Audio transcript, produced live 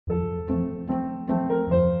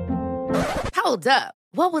Hold up.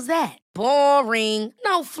 What was that? Boring.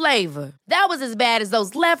 No flavor. That was as bad as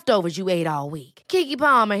those leftovers you ate all week. Keke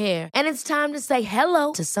Palmer here, and it's time to say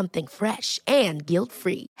hello to something fresh and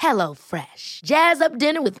guilt-free. Hello Fresh. Jazz up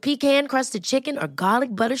dinner with pecan-crusted chicken or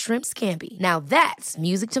garlic butter shrimp scampi. Now that's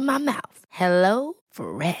music to my mouth. Hello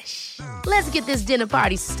Fresh. Let's get this dinner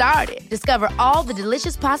party started. Discover all the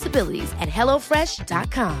delicious possibilities at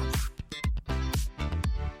hellofresh.com.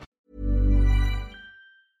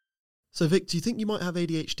 So, Vic, do you think you might have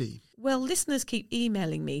ADHD? Well, listeners keep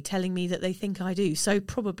emailing me, telling me that they think I do, so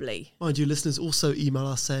probably. Mind you, listeners also email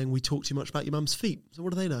us saying we talk too much about your mum's feet. So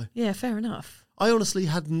what do they know? Yeah, fair enough. I honestly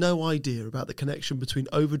had no idea about the connection between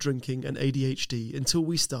overdrinking and ADHD until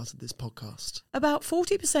we started this podcast. About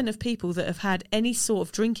 40% of people that have had any sort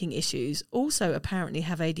of drinking issues also apparently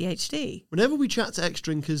have ADHD. Whenever we chat to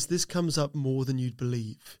ex-drinkers, this comes up more than you'd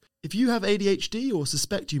believe. If you have ADHD or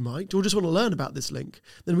suspect you might, or just want to learn about this link,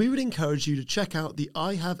 then we would encourage you to check out the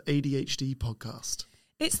I Have ADHD podcast.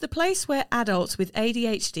 It's the place where adults with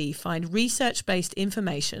ADHD find research-based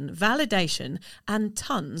information, validation, and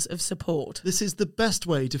tons of support. This is the best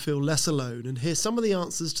way to feel less alone and hear some of the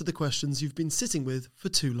answers to the questions you've been sitting with for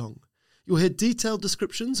too long. You'll hear detailed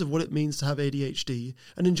descriptions of what it means to have ADHD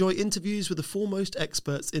and enjoy interviews with the foremost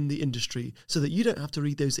experts in the industry so that you don't have to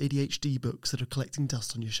read those ADHD books that are collecting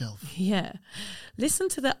dust on your shelf. Yeah. Listen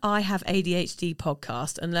to the I Have ADHD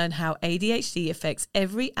podcast and learn how ADHD affects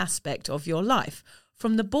every aspect of your life,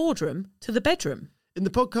 from the boardroom to the bedroom. In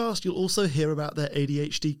the podcast, you'll also hear about their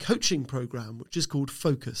ADHD coaching program, which is called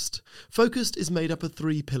Focused. Focused is made up of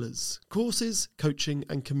 3 pillars: courses, coaching,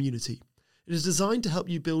 and community. It is designed to help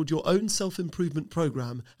you build your own self-improvement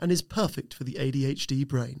program and is perfect for the ADHD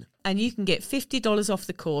brain. And you can get $50 off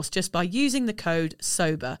the course just by using the code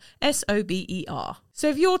SOBER, SOBER. So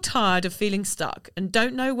if you're tired of feeling stuck and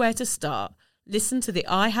don't know where to start, listen to the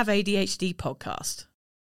I Have ADHD podcast.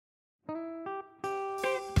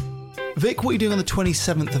 Vic, what are you doing on the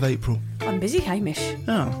 27th of April? I'm busy, Hamish.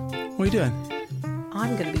 Oh, what are you doing?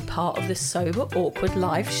 I'm going to be part of the Sober Awkward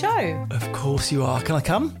live show. Of course you are. Can I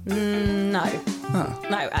come? No. Oh.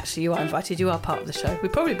 No, actually, you are invited. You are part of the show. We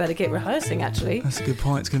probably better get rehearsing, actually. That's a good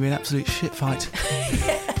point. It's going to be an absolute shit fight.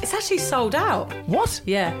 It's actually sold out. What?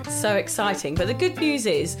 Yeah, it's so exciting. But the good news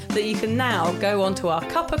is that you can now go onto our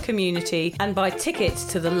Cuppa community and buy tickets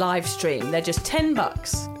to the live stream. They're just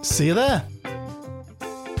 $10. See you there.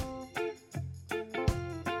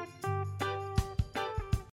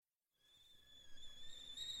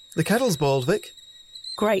 The kettle's boiled, Vic.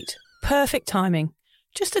 Great. Perfect timing.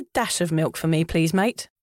 Just a dash of milk for me, please, mate.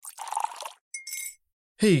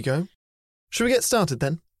 Here you go. Shall we get started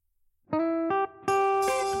then?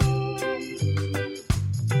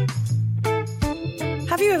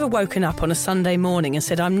 Have you ever woken up on a Sunday morning and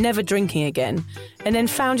said, I'm never drinking again, and then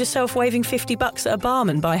found yourself waving $50 at a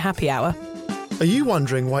barman by happy hour? Are you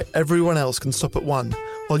wondering why everyone else can stop at 1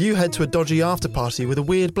 while you head to a dodgy after-party with a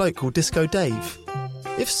weird bloke called Disco Dave?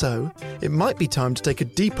 If so, it might be time to take a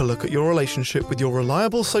deeper look at your relationship with your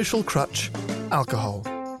reliable social crutch, alcohol.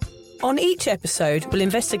 On each episode, we'll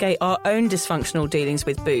investigate our own dysfunctional dealings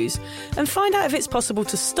with booze and find out if it's possible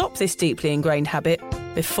to stop this deeply ingrained habit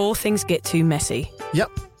before things get too messy.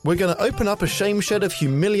 Yep, we're going to open up a shame shed of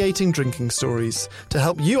humiliating drinking stories to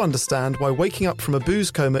help you understand why waking up from a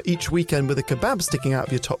booze coma each weekend with a kebab sticking out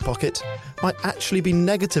of your top pocket might actually be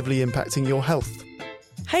negatively impacting your health.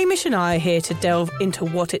 Hamish and I are here to delve into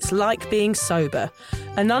what it's like being sober,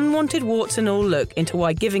 an unwanted warts and all look into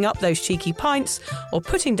why giving up those cheeky pints or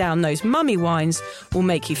putting down those mummy wines will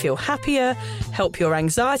make you feel happier, help your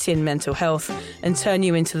anxiety and mental health, and turn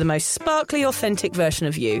you into the most sparkly, authentic version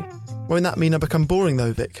of you. Won't that mean I become boring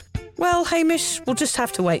though, Vic? Well, Hamish, we'll just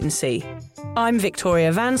have to wait and see. I'm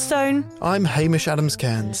Victoria Vanstone. I'm Hamish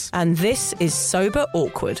Adams-Cairns. And this is Sober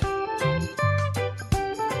Awkward.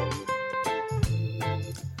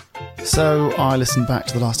 So I listened back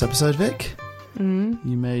to the last episode, Vic. You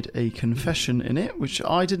made a confession in it, which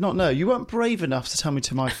I did not know. You weren't brave enough to tell me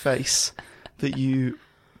to my face that you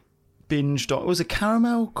binged on... Was it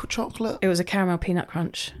caramel chocolate? It was a caramel peanut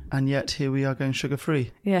crunch. And yet here we are going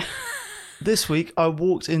sugar-free. Yeah. This week I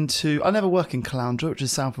walked into... I never work in Caloundra, which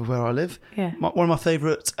is south of where I live. Yeah. One of my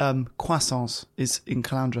favourite croissants is in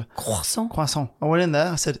Caloundra. Croissant? I went in there,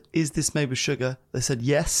 I said, is this made with sugar? They said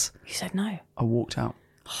yes. You said no. I walked out.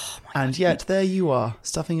 And yet, there you are,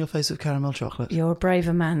 stuffing your face with caramel chocolate. You're a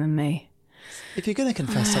braver man than me. If you're going to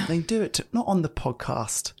confess something, do it. Not on the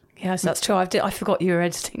podcast. Yes, that's true. I forgot you were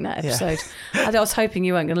editing that episode. Yeah. I was hoping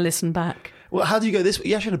you weren't going to listen back. Well, how do you go this week?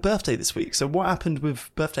 You actually had a birthday this week. So what happened with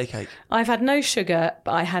birthday cake? I've had no sugar,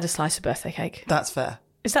 but I had a slice of birthday cake. That's fair.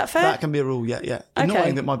 Is that fair? That can be a rule, yeah. Okay.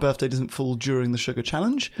 Annoying that my birthday doesn't fall during the sugar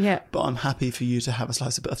challenge. Yeah. But I'm happy for you to have a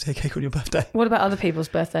slice of birthday cake on your birthday. What about other people's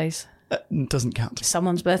birthdays? Doesn't count.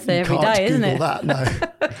 Someone's birthday You every can't day, isn't Google it? that,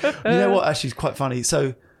 no. You know what? Actually, it's quite funny.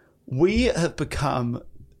 So we have become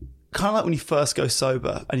kind of like when you first go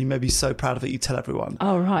sober and you may be so proud of it, you tell everyone.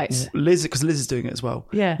 Oh, right. Liz, because Liz is doing it as well.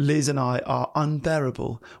 Yeah. Liz and I are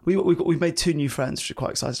unbearable. We've made 2 new friends, which we're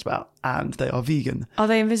quite excited about, and they are vegan. Are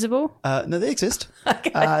they invisible? No, they exist.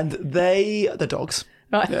 Okay. And they're dogs.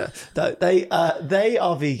 Right. Yeah. They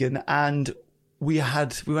are vegan, and we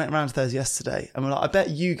went around to theirs yesterday, and we're like, I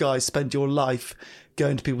bet you guys spend your life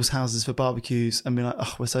going to people's houses for barbecues and being like,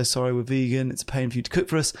 oh, we're so sorry, we're vegan, it's a pain for you to cook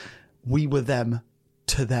for us. We were them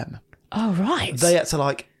to them. Oh, right. They had to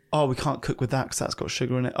like, oh, we can't cook with that because that's got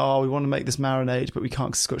sugar in it. Oh, we want to make this marinade, but we can't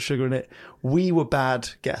because it's got sugar in it. We were bad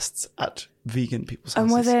guests at vegan people's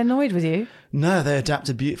houses. And were they annoyed with you? No, they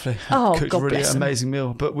adapted beautifully. Oh, Cooked God a really bless them. amazing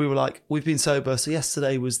meal. But we were like, we've been sober. So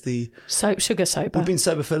yesterday was Sugar sober. we've been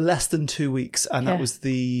sober for less than 2 weeks. And Yeah. that was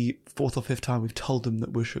the 4th or 5th time we've told them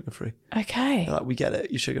that we're sugar-free. Okay. They're like, we get it,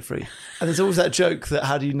 you're sugar-free. And there's always that joke that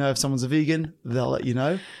how do you know if someone's a vegan? They'll let you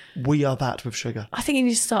know. We are that with sugar. I think you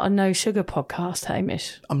need to start a no sugar podcast,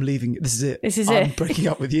 Hamish. I'm leaving. This is it. This is I'm it. breaking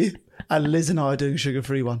up with you. And Liz and I are doing a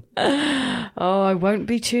sugar-free one. Oh, I won't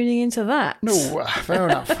be tuning into that. No, fair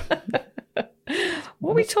enough.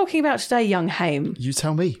 What are we talking about today, young Hame? You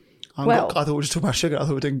tell me. I thought we were just talking about sugar. I thought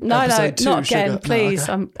we were doing No, episode 2 not sugar. again, please.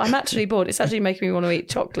 No, okay. I'm actually bored. It's actually making me want to eat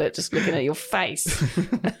chocolate just looking at your face.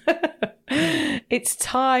 It's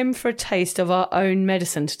time for a taste of our own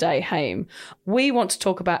medicine today, Hame. We want to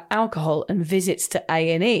talk about alcohol and visits to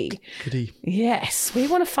A&E. Goody. Yes, we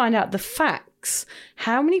want to find out the facts.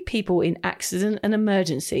 How many people in accident and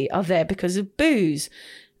emergency are there because of booze?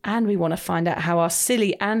 And we want to find out how our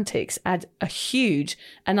silly antics add a huge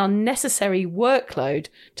and unnecessary workload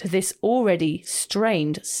to this already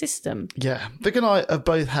strained system. Yeah, Vic and I have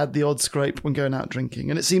both had the odd scrape when going out drinking,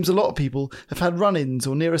 and it seems a lot of people have had run-ins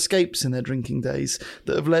or near escapes in their drinking days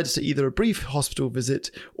that have led to either a brief hospital visit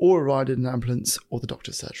or a ride in an ambulance or the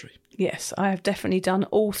doctor's surgery. Yes, I have definitely done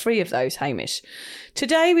all 3 of those, Hamish.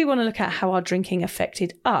 Today we want to look at how our drinking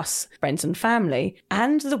affected us, friends and family,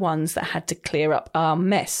 and the ones that had to clear up our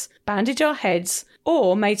mess, bandage our heads,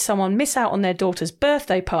 or made someone miss out on their daughter's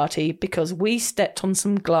birthday party because we stepped on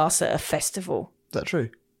some glass at a festival. Is that true?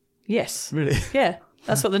 Yes. Really? Yeah,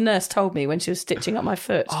 that's what the nurse told me when she was stitching up my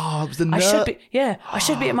foot. Oh, it was the I nurse.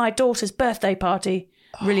 should be at my daughter's birthday party.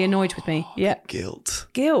 Really annoyed with me. Yeah. Guilt.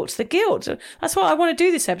 The guilt. That's what I want to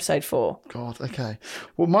do this episode for. God, okay.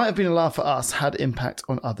 What might have been a laugh for us had impact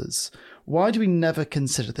on others. Why do we never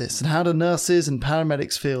consider this? And how do nurses and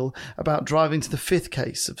paramedics feel about driving to the 5th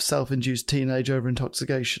case of self-induced teenage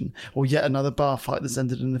over-intoxication, or yet another bar fight that's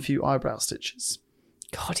ended in a few eyebrow stitches?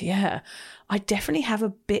 God, yeah. I definitely have a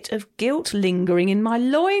bit of guilt lingering in my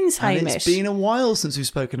loins, And Hamish. it's been a while since we've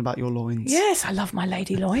spoken about your loins. Yes, I love my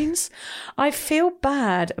lady loins. I feel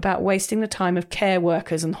bad about wasting the time of care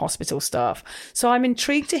workers and hospital staff, so I'm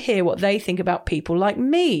intrigued to hear what they think about people like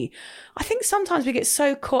me. I think sometimes we get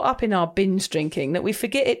so caught up in our binge drinking that we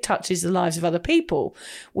forget it touches the lives of other people.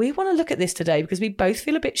 We want to look at this today because we both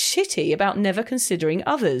feel a bit shitty about never considering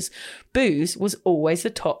others. Booze was always the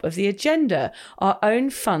top of the agenda. Our own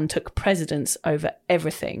fun took precedence over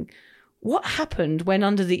everything. What happened when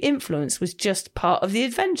under the influence was just part of the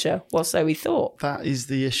adventure? Well, so we thought. That is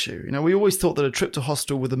the issue. You know, we always thought that a trip to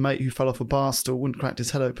hostel with a mate who fell off a bar stool and cracked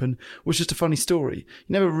his head open was just a funny story.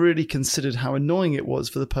 You never really considered how annoying it was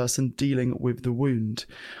for the person dealing with the wound.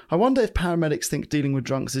 I wonder if paramedics think dealing with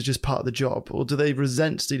drunks is just part of the job, or do they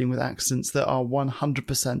resent dealing with accidents that are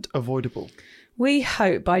 100% avoidable? We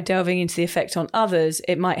hope by delving into the effect on others,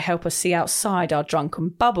 it might help us see outside our drunken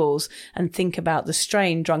bubbles and think about the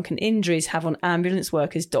strain drunken injuries have on ambulance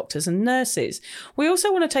workers, doctors and nurses. We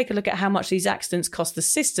also want to take a look at how much these accidents cost the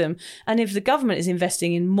system and if the government is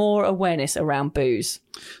investing in more awareness around booze.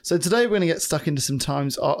 So today we're going to get stuck into some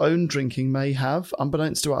times our own drinking may have,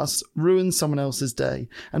 unbeknownst to us, ruined someone else's day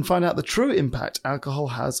and find out the true impact alcohol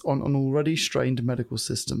has on an already strained medical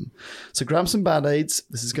system. So grab some Band-Aids,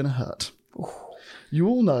 this is going to hurt. You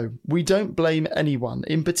all know we don't blame anyone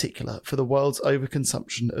in particular for the world's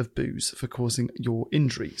overconsumption of booze for causing your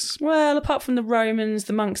injuries. Well, apart from the Romans,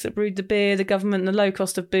 the monks that brewed the beer, the government, the low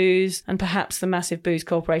cost of booze, and perhaps the massive booze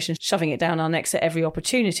corporations shoving it down our necks at every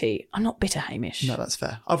opportunity. I'm not bitter, Hamish. No, that's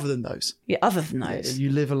fair. Other than those. Yeah, other than those.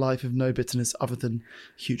 You live a life of no bitterness other than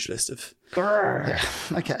a huge list of... Yeah,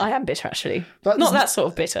 okay. I am bitter, actually. But Not there's- that sort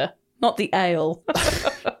of bitter. Not the ale.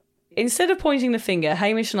 Instead of pointing the finger,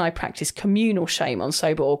 Hamish and I practice communal shame on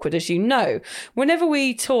Sober Awkward, as you know. Whenever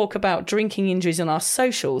we talk about drinking injuries on our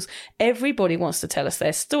socials, everybody wants to tell us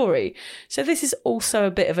their story. So this is also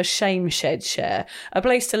a bit of a shame shed share, a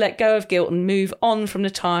place to let go of guilt and move on from the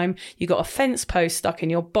time you got a fence post stuck in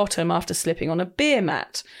your bottom after slipping on a beer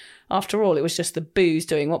mat. After all, it was just the booze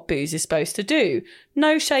doing what booze is supposed to do.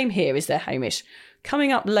 No shame here, is there, Hamish?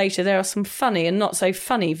 Coming up later, there are some funny and not so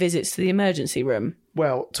funny visits to the emergency room.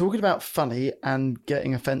 Well, talking about funny and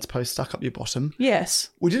getting a fence post stuck up your bottom.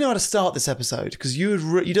 Yes. We didn't know how to start this episode because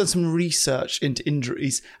you'd done some research into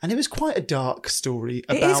injuries, and it was quite a dark story.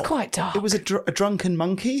 It is quite dark. It was a drunken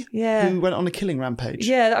monkey who went on a killing rampage.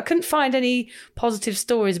 Yeah, I couldn't find any positive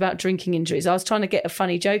stories about drinking injuries. I was trying to get a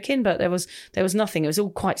funny joke in, but there was nothing. It was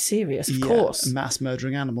all quite serious, of course. A mass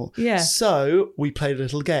murdering animal. Yeah. So we played a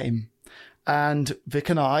little game. And Vic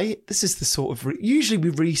and I, this is the sort of... usually we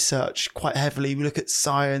research quite heavily. We look at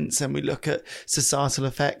science and we look at societal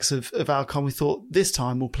effects of alcohol. We thought this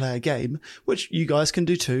time we'll play a game, which you guys can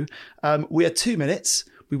do too. We had 2 minutes.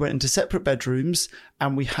 We went into separate bedrooms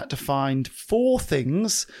and we had to find 4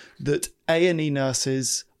 things that A&E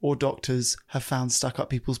nurses or doctors have found stuck up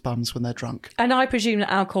people's bums when they're drunk. And I presume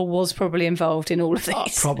that alcohol was probably involved in all of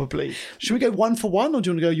these. Probably. Should we go 1 for 1 or do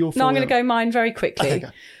you want to go your 4? No, I'm going to go mine very quickly. Okay, go.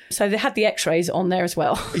 So they had the x-rays on there as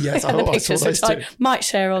well. Yes, and the I saw pictures, those which too. I might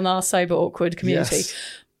share on our Sober Awkward community. Yes.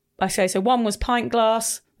 Okay, so one was pint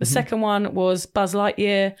glass. The second one was Buzz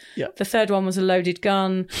Lightyear. Yep. The third one was a loaded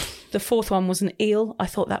gun. The fourth one was an eel. I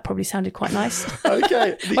thought that probably sounded quite nice.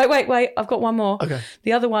 Okay. Wait. I've got one more. Okay.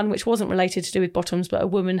 The other one, which wasn't related to do with bottoms, but a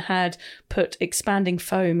woman had put expanding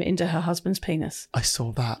foam into her husband's penis. I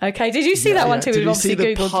saw that. Okay, did you see that one too? Did We've you see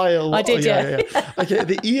obviously the Googled. pile? I did, yeah. Okay,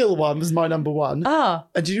 the eel one was my number 1. Ah.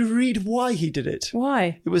 And did you read why he did it?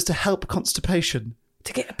 Why? It was to help constipation.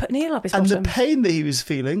 To put an eel up his And bottom. the pain that he was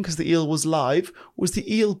feeling, because the eel was live, was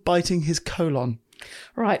the eel biting his colon.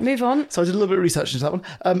 Right, move on. So I did a little bit of research into that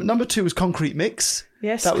one. Number 2 was concrete mix.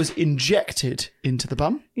 Yes. That was injected into the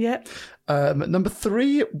bum. Yeah. Number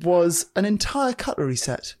 3 was an entire cutlery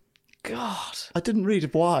set. God. I didn't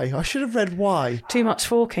read why. I should have read why. Too much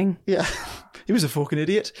forking. Yeah. He was a fucking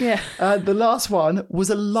idiot. Yeah. The last one was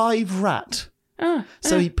a live rat. Oh,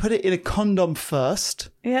 So he put it in a condom first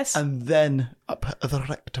yes. and then up the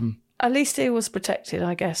rectum. At least he was protected,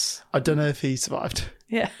 I guess. I don't know if he survived.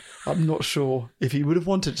 Yeah. I'm not sure if he would have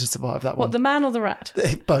wanted to survive that What, one. the man or the rat?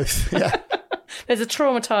 Both, yeah. There's a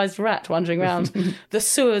traumatised rat wandering around the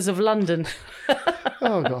sewers of London.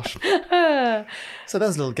 Oh, gosh. So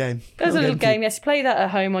there's a little game. There's a little game, yes. Play that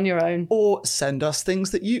at home on your own. Or send us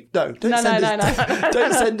things that you... No. Don't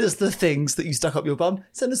send us the things that you stuck up your bum.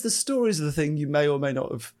 Send us the stories of the thing you may or may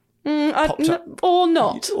not have popped up. Or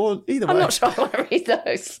not. Or either way. I'm not sure I want to read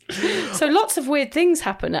those. So lots of weird things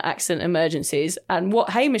happen at accident emergencies, and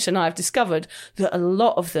what Hamish and I have discovered, that a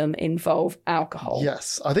lot of them involve alcohol.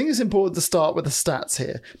 Yes, I think it's important to start with the stats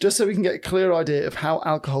here, just so we can get a clear idea of how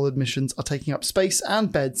alcohol admissions are taking up space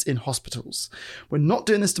and beds in hospitals. We're not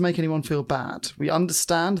doing this to make anyone feel bad. We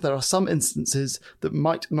understand there are some instances that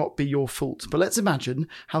might not be your fault, but let's imagine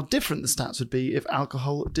how different the stats would be if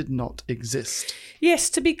alcohol did not exist.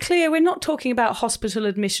 Yes, to be clear, we're not talking about hospital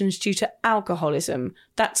admissions due to alcoholism.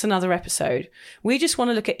 That's another episode. We just want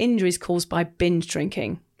to look at injuries caused by binge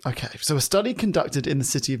drinking. Okay, so a study conducted in the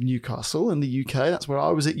city of Newcastle in the UK, that's where I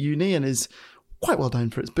was at uni and is quite well known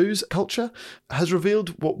for its booze culture, has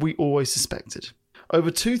revealed what we always suspected.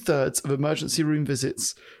 Over 2/3 of emergency room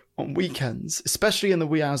visits on weekends, especially in the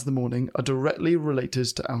wee hours of the morning, are directly related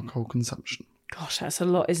to alcohol consumption. Gosh, that's a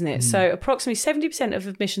lot, isn't it? So approximately 70% of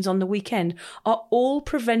admissions on the weekend are all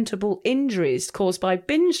preventable injuries caused by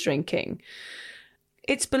binge drinking.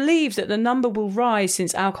 It's believed that the number will rise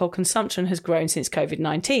since alcohol consumption has grown since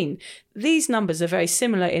COVID-19. These numbers are very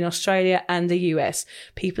similar in Australia and the US.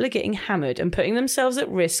 People are getting hammered and putting themselves at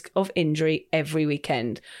risk of injury every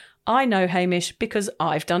weekend. I know, Hamish, because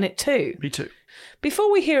I've done it too. Me too.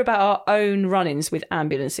 Before we hear about our own run-ins with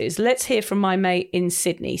ambulances, let's hear from my mate in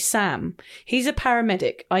Sydney, Sam. He's a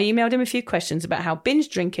paramedic. I emailed him a few questions about how binge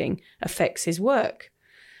drinking affects his work.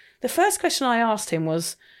 The first question I asked him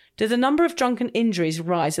was, do the number of drunken injuries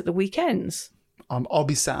rise at the weekends? I'll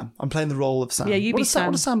be Sam. I'm playing the role of Sam. Yeah, you be Sam.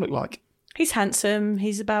 What does Sam look like? He's handsome.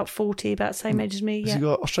 He's about 40, about the same age as me. Has Yeah. he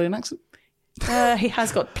got Australian accent? He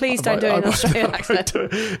has got. Please don't do it in Australian accent.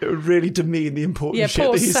 It would really demean the important Yeah, shit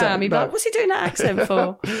poor that he's Sam. saying. He'd be like, what's he doing that accent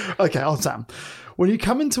for? Okay, I'm Sam. When you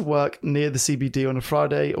come into work near the CBD on a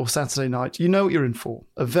Friday or Saturday night, you know what you're in for.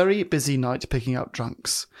 A very busy night picking up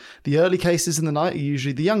drunks. The early cases in the night are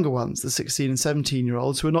usually the younger ones, the 16 and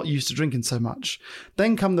 17-year-olds who are not used to drinking so much.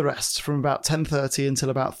 Then come the rest from about 10:30 until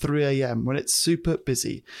about 3 a.m. when it's super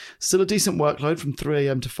busy. Still a decent workload from 3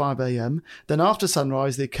 a.m. to 5 a.m. Then after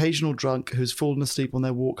sunrise, the occasional drunk who's fallen asleep on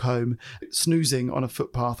their walk home, snoozing on a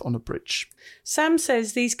footpath on a bridge. Sam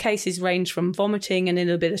says these cases range from vomiting and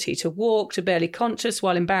inability to walk to barely conscious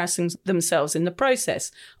while embarrassing themselves in the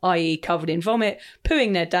process, i.e. covered in vomit,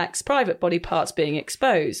 pooing their dacks, private body parts being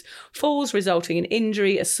exposed, falls resulting in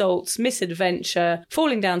injury, assaults, misadventure,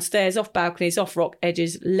 falling downstairs, off balconies, off rock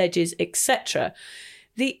edges, ledges, etc.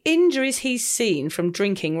 The injuries he's seen from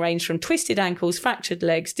drinking range from twisted ankles, fractured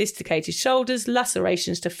legs, dislocated shoulders,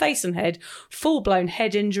 lacerations to face and head, full-blown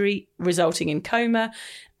head injury resulting in coma,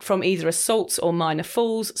 from either assaults or minor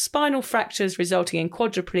falls, spinal fractures resulting in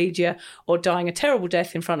quadriplegia, or dying a terrible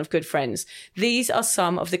death in front of good friends. These are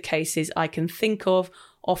some of the cases I can think of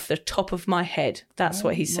off the top of my head. That's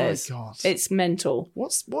what he says. God. It's mental.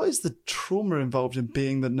 What is the trauma involved in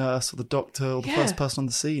being the nurse or the doctor or the first person on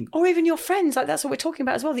the scene? Or even your friends. Like, that's what we're talking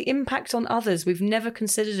about as well. The impact on others. We've never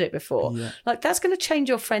considered it before. Yeah. Like, that's going to change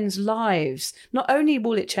your friends' lives. Not only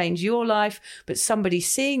will it change your life, but somebody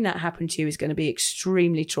seeing that happen to you is going to be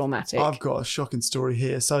extremely traumatic. I've got a shocking story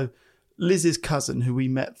here. So Liz's cousin, who we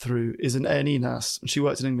met through, is an A&E nurse, and she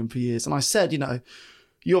worked in England for years. And I said,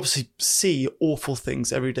 you obviously see awful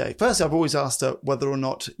things every day. Firstly, I've always asked her whether or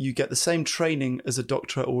not you get the same training as a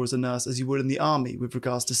doctor or as a nurse as you would in the army with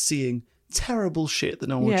regards to seeing terrible shit that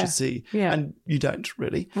no one should see. Yeah. And you don't,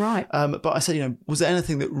 really. Right. But I said, was there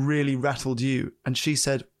anything that really rattled you? And she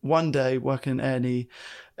said, one day working in A&E,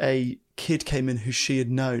 a kid came in who she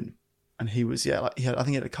had known. And he was, I think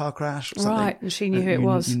he had a car crash or something. Right, and she knew who it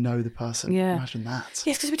was. You know the person. Yeah. Imagine that.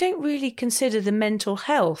 Yes, because we don't really consider the mental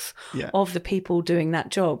health of the people doing that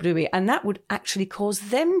job, do we? And that would actually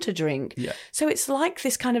cause them to drink. Yeah. So it's like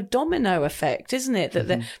this kind of domino effect, isn't it? That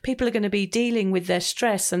the people are going to be dealing with their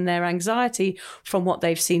stress and their anxiety from what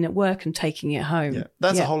they've seen at work and taking it home. Yeah,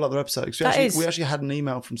 that's a whole other episode. We actually had an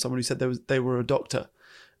email from someone who said they were a doctor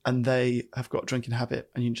and they have got a drinking habit,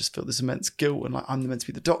 and you just feel this immense guilt and like, I'm meant to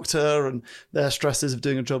be the doctor, and their stresses of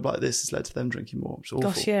doing a job like this has led to them drinking more. It's awful.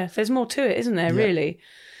 Gosh, yeah. There's more to it, isn't there, really?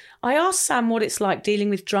 I asked Sam what it's like dealing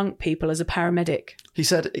with drunk people as a paramedic. He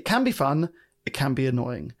said, it can be fun, it can be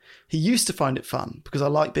annoying. He used to find it fun because I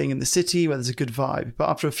like being in the city where there's a good vibe, but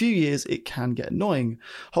after a few years, it can get annoying.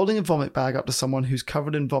 Holding a vomit bag up to someone who's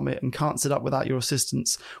covered in vomit and can't sit up without your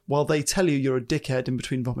assistance while they tell you you're a dickhead in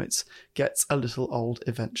between vomits gets a little old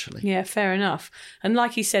eventually. Yeah, fair enough. And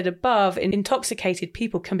like he said above, intoxicated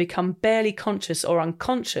people can become barely conscious or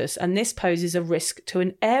unconscious, and this poses a risk to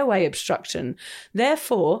an airway obstruction.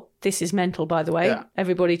 Therefore, this is mental, by the way,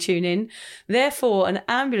 everybody tune in. Therefore, an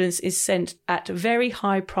ambulance is sent at very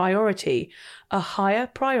high priority, a higher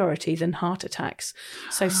priority than heart attacks.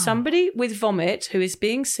 So somebody with vomit who is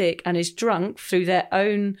being sick and is drunk through their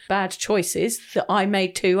own bad choices, that I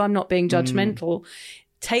made too, I'm not being judgmental,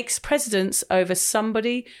 takes precedence over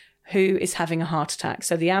somebody who is having a heart attack.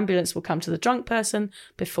 So the ambulance will come to the drunk person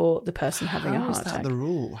before the person having a heart attack. How is that the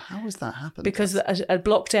rule? How has that happened? Because a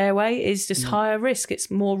blocked airway is just higher risk. It's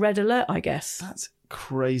more red alert, I guess. That's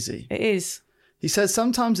crazy. It is. He says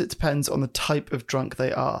sometimes it depends on the type of drunk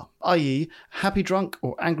they are, i.e. happy drunk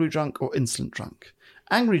or angry drunk or insolent drunk.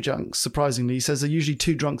 Angry drunks, surprisingly, he says are usually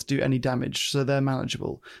too drunk to do any damage, so they're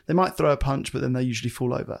manageable. They might throw a punch, but then they usually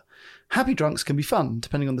fall over. Happy drunks can be fun,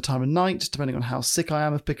 depending on the time of night, depending on how sick I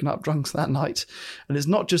am of picking up drunks that night. And it's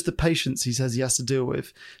not just the patients he says he has to deal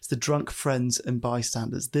with, it's the drunk friends and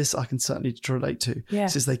bystanders. This I can certainly relate to. Yeah. He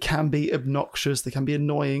says they can be obnoxious, they can be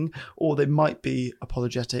annoying, or they might be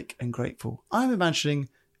apologetic and grateful. I'm imagining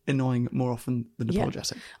annoying more often than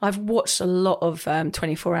apologetic. I've watched a lot of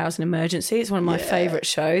 24 Hours in Emergency. It's one of my favourite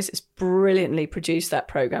shows. It's brilliantly produced, that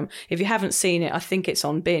programme. If you haven't seen it, I think it's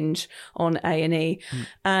on Binge on A&E.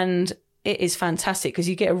 And it is fantastic because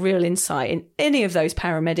you get a real insight in any of those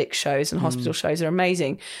paramedic shows, and hospital shows are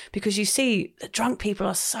amazing because you see that drunk people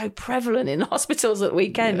are so prevalent in hospitals at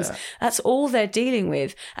weekends. Yeah. That's all they're dealing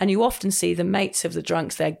with. And you often see the mates of the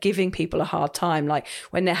drunks, they're giving people a hard time, like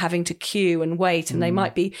when they're having to queue and wait, and they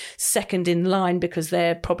might be second in line because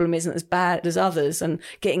their problem isn't as bad as others and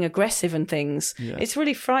getting aggressive and things. Yeah. It's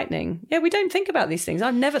really frightening. Yeah, we don't think about these things.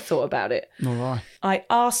 I've never thought about it. All right. I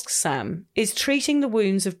asked Sam, is treating the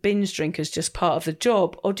wounds of binge drinking drink as just part of the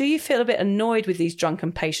job, or do you feel a bit annoyed with these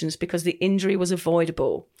drunken patients because the injury was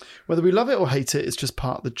avoidable? Whether we love it or hate it, it's just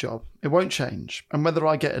part of the job. It won't change. And whether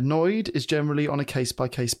I get annoyed is generally on a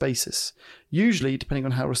case-by-case basis, usually depending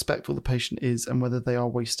on how respectful the patient is and whether they are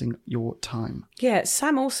wasting your time. Yeah,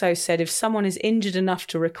 Sam also said if someone is injured enough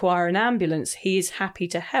to require an ambulance, he is happy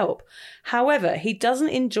to help. However, he doesn't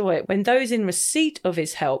enjoy it when those in receipt of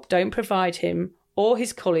his help don't provide him or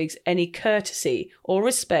his colleagues any courtesy or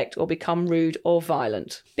respect or become rude or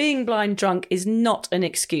violent. Being blind drunk is not an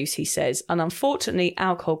excuse, he says, and unfortunately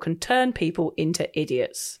alcohol can turn people into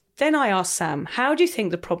idiots. Then I asked Sam, how do you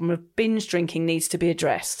think the problem of binge drinking needs to be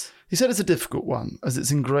addressed? He said it's a difficult one, as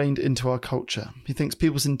it's ingrained into our culture. He thinks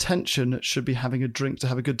people's intention should be having a drink to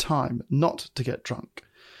have a good time, not to get drunk.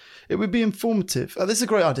 It would be informative. This is a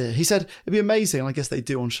great idea. He said it'd be amazing, and I guess they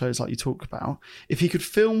do on shows like you talk about, if he could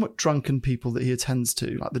film drunken people that he attends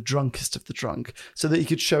to, like the drunkest of the drunk, so that he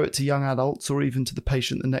could show it to young adults or even to the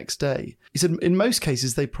patient the next day. He said in most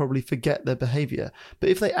cases they probably forget their behaviour, but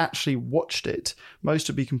if they actually watched it, most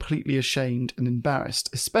would be completely ashamed and embarrassed,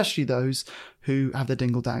 especially those who have their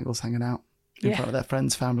dingle-dangles hanging out in front of their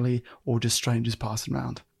friends, family, or just strangers passing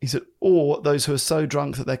around. He said, or those who are so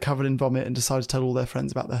drunk that they're covered in vomit and decide to tell all their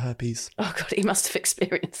friends about their herpes. Oh, God, he must have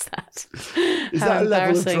experienced that. Is that a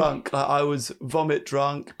level of drunk? Like, I was vomit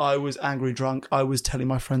drunk, I was angry drunk, I was telling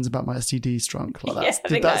my friends about my STDs drunk. Like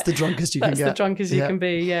that's the drunkest you can get. That's the drunkest you can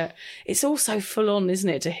be, yeah. It's also full on, isn't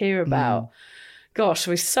it, to hear about. Gosh,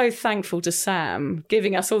 we're so thankful to Sam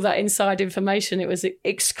giving us all that inside information. It was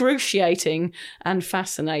excruciating and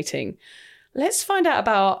fascinating. Let's find out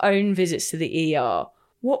about our own visits to the ER,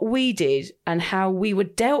 what we did and how we were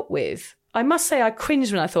dealt with. I must say I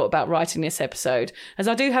cringed when I thought about writing this episode, as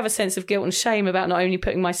I do have a sense of guilt and shame about not only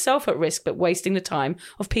putting myself at risk, but wasting the time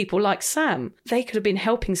of people like Sam. They could have been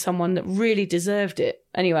helping someone that really deserved it.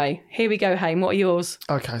 Anyway, here we go, Haim. What are yours?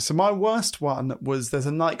 Okay, so my worst one was there's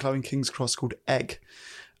a nightclub in King's Cross called Egg.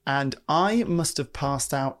 And I must have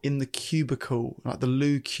passed out in the cubicle, like the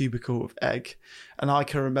loo cubicle of Egg. And I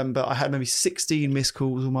can remember I had maybe 16 missed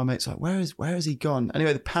calls. All my mates were like, where has he gone?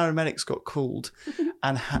 Anyway, the paramedics got called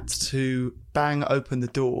and had to bang open the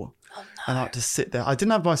door. Oh, no. And I had to sit there. I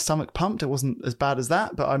didn't have my stomach pumped. It wasn't as bad as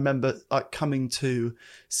that. But I remember like coming to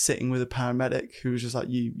sitting with a paramedic who was just like,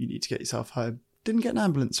 you need to get yourself home. Didn't get an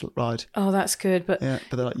ambulance ride. Oh, that's good. But they're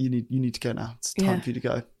like, you need to go now. It's time for you to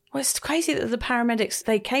go. Well, it's crazy that the paramedics,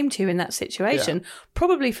 they came to you in that situation,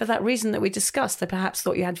 probably for that reason that we discussed. They perhaps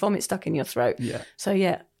thought you had vomit stuck in your throat. Yeah. So,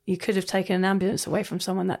 you could have taken an ambulance away from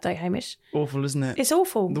someone that day, Hamish. Awful, isn't it? It's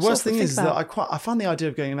awful. The worst thing is that I find the idea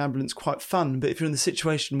of getting an ambulance quite fun, but if you're in the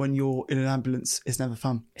situation when you're in an ambulance, it's never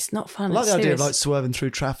fun. It's not fun. I like the idea of like swerving through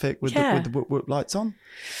traffic with the whoop lights on.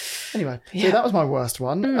 Anyway, so that was my worst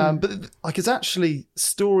one. But like, it's actually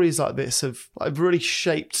stories like this have really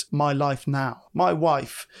shaped my life now. My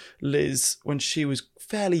wife, Liz, when she was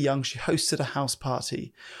fairly young, she hosted a house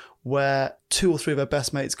party where 2 or 3 of her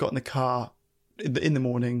best mates got in the car in the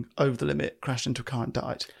morning, over the limit, crashed into a car and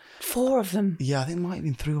died. 4 of them? Yeah, I think it might have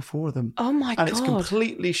been 3 or 4 of them. Oh my God. And it's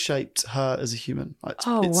completely shaped her as a human. It's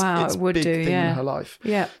it would big do, thing in her life.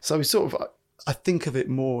 Yeah. So we sort of, I think of it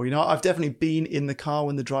more. You know, I've definitely been in the car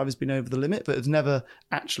when the driver's been over the limit, but have never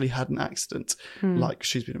actually had an accident like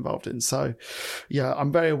she's been involved in. So, yeah,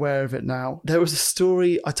 I'm very aware of it now. There was a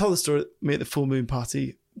story, I told the story me at the full moon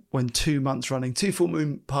party when 2 full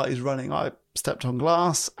moon parties running, I stepped on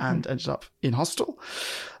glass and ended up in hospital.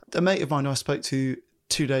 A mate of mine I spoke to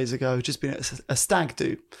 2 days ago had just been at a stag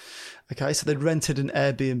do. Okay, so they'd rented an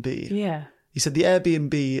Airbnb. Yeah. He said the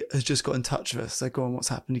Airbnb has just got in touch with us. They're going, what's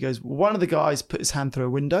happened? He goes, well, one of the guys put his hand through a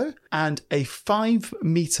window and a 5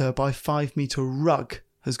 metre by 5 metre rug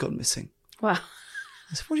has gone missing. Wow.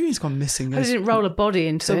 I said, what do you mean it's gone missing? I didn't roll a body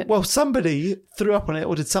into it. Well, somebody threw up on it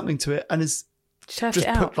or did something to it and has just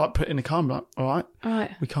put it in a car. I'm like, all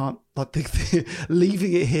right. We can't,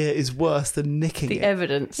 leaving it here is worse than nicking the it.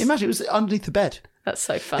 evidence. Imagine it was underneath the bed. That's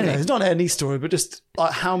so funny. Anyway, it's not an A&E story, but just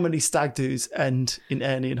like how many stag do's end in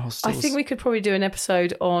A&E and hostels. I think we could probably do an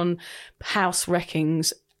episode on house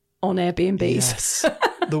wreckings on Airbnbs. Yes.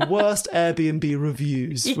 The worst Airbnb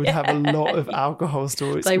reviews would have a lot of alcohol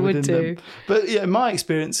stories. They would within do. them. But yeah, in my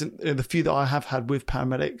experience, in the few that I have had with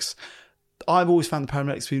paramedics, I've always found the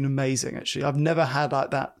paramedics being amazing, actually. I've never had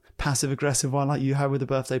like that passive-aggressive one like you had with the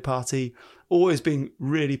birthday party. Always being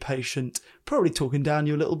really patient, probably talking down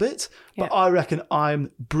you a little bit. But I reckon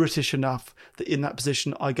I'm British enough that in that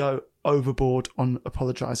position I go, overboard on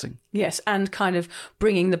apologising. Yes, and kind of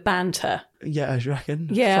bringing the banter. Yeah, you reckon?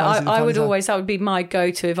 Yeah, Tries to I find would time. always, that would be my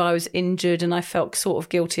go-to if I was injured and I felt sort of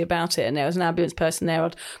guilty about it and there was an ambulance person there,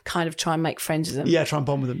 I'd kind of try and make friends with them. Yeah, try and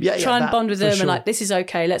bond with them. Yeah, Try and that, bond with for them sure. and like, this is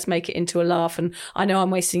okay, let's make it into a laugh and I know I'm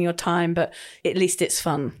wasting your time, but at least it's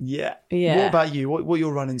fun. Yeah. Yeah. What about you? What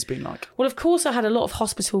your running's been like? Well, of course, I had a lot of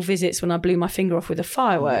hospital visits when I blew my finger off with a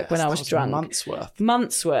firework when I was drunk.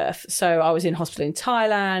 Months worth. So I was in hospital in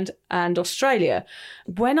Thailand and Australia.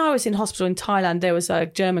 When I was in hospital in Thailand, there was a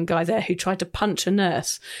German guy there who tried to punch a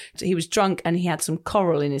nurse. He was drunk and he had some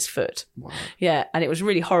coral in his foot. Wow. Yeah, and it was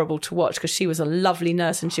really horrible to watch because she was a lovely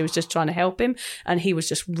nurse and she was just trying to help him. And he was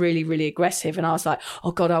just really, really aggressive. And I was like,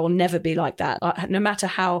 oh God, I will never be like that. No matter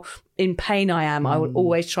how in pain I am, I will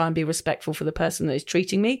always try and be respectful for the person that is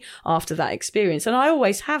treating me after that experience. And I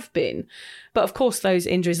always have been. But of course, those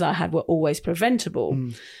injuries that I had were always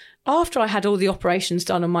preventable. After I had all the operations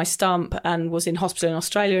done on my stump and was in hospital in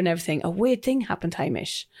Australia and everything, a weird thing happened,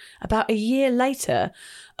 Hamish. About a year later,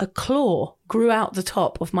 a claw grew out the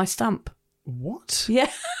top of my stump. What?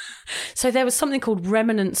 Yeah. So there was something called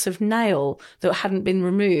remnants of nail that hadn't been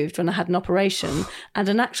removed when I had an operation, and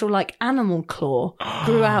an actual like animal claw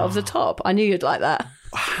grew out of the top. I knew you'd like that.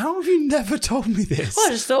 How have you never told me this? Well,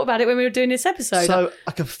 I just thought about it when we were doing this episode. So,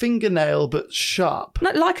 like a fingernail, but sharp.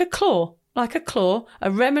 No, like a claw, a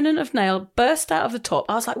remnant of nail burst out of the top.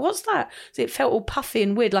 I was like, what's that? So it felt all puffy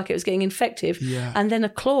and weird, like it was getting infected. Yeah. And then a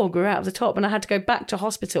claw grew out of the top and I had to go back to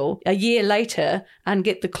hospital a year later and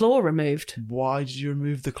get the claw removed. Why did you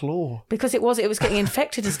remove the claw? Because it was getting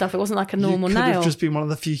infected and stuff. It wasn't like a normal you could nail. have just been one of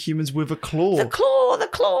the few humans with a claw. The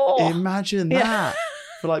claw. Imagine that.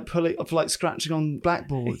 For like scratching on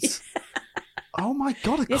blackboards. Oh my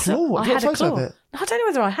God, a Yes, claw. I Have you had got a photo claw. of it? I don't know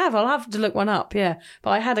whether I have. I'll have to look one up, yeah.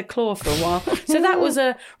 But I had a claw for a while. So that was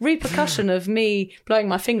a repercussion of me blowing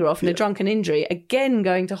my finger off in a drunken injury, again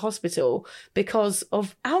going to hospital because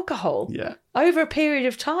of alcohol. Yeah. Over a period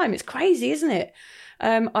of time. It's crazy, isn't it?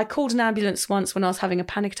 I called an ambulance once when I was having a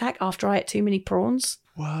panic attack after I ate too many prawns.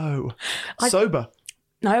 Whoa. Sober.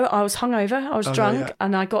 No, I was hungover, I was drunk,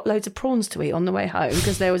 and I got loads of prawns to eat on the way home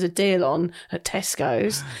because there was a deal on at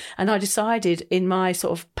Tesco's. And I decided in my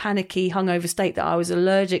sort of panicky hungover state that I was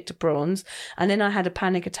allergic to prawns. And then I had a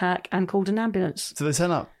panic attack and called an ambulance. So they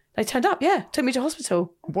turn up. They turned up, yeah, took me to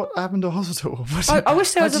hospital. What happened to hospital? I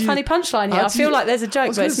wish there was a funny punchline here. I feel like there's a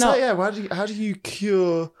joke, but it's not. Yeah, how do you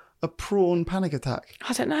cure a prawn panic attack?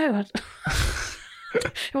 I don't know.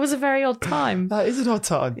 It was a very odd time. That is an odd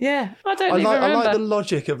time. Yeah, I don't even I remember. like the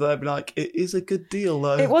logic of that. Like, it is a good deal,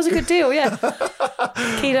 though. It was a good deal, yeah.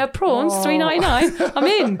 Kilo prawns, $3.99. I'm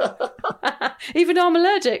in. Even though I'm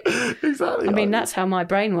allergic. Exactly. I mean, that's how my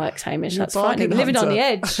brain works, Hamish. You're That's frightening. bargain Living on the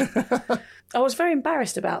hunter. edge. I was very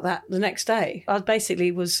embarrassed about that the next day. I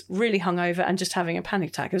basically was really hungover and just having a panic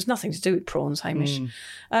attack. It was nothing to do with prawns, Hamish.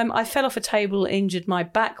 I fell off a table, injured my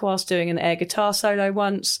back whilst doing an air guitar solo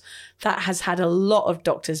once. That has had a lot of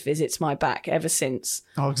doctors' visits my back ever since.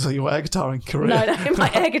 Oh, so your air guitaring career. No,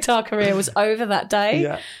 my air guitar career was over that day.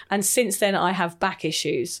 Yeah. And since then, I have back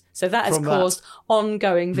issues. So that has From that. caused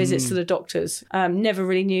ongoing visits to the doctors. Never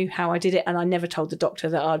really knew how I did it. And I never told the doctor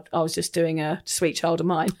that I was just doing a Sweet Child of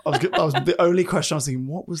Mine. I was the only question I was thinking,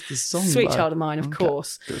 what was the song? Sweet by? Child of Mine, of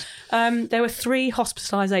course. Good. There were 3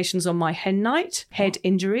 hospitalisations on my hen night, head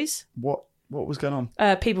injuries. What was going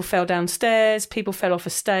on? People fell downstairs, people fell off a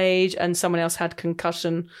stage, and someone else had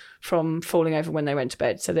concussion from falling over when they went to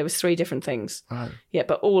bed. So there was 3 different things. Oh. Yeah,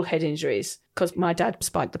 but all head injuries because my dad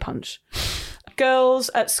spiked the punch. Girls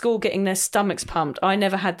at school getting their stomachs pumped. I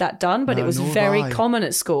never had that done, but No, it was nor have very I. common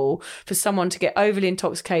at school for someone to get overly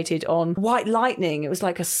intoxicated on white lightning. It was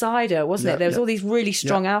like a cider, wasn't Yeah, it? There was yeah. all these really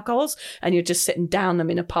strong alcohols, and you're just sitting down them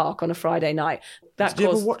in a park on a Friday night. That Did you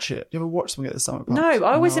ever caused... watch it? Do you ever watch someone get the stomach pumped? No,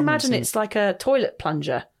 I always I've never imagine seen it's like a toilet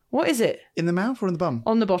plunger. What is it? it. In the mouth or in the bum?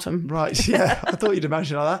 On the bottom. Right, yeah. I thought you'd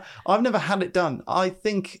imagine it like that. I've never had it done.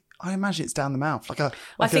 I imagine it's down the mouth.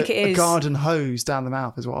 I think it is. A garden hose down the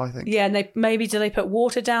mouth is what I think. Yeah, and do they put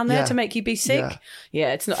water down there Yeah. to make you be sick? Yeah.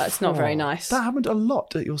 Yeah, it's not very nice. That happened a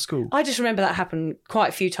lot at your school. I just remember that happened quite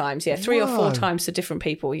a few times. Yeah, 3 or 4 Whoa. times to different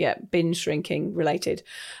people. Yeah, binge drinking related.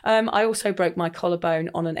 I also broke my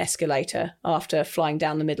collarbone on an escalator after flying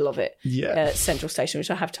down the middle of it at Central Station,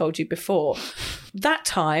 which I have told you before. That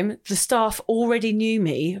time, the staff already knew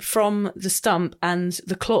me from the stump and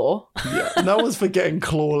the claw. Yeah. No one's forgetting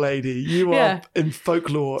claw lady. You Yeah. are in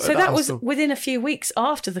folklore. So at that was hospital. within a few weeks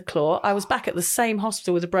after the claw. I was back at the same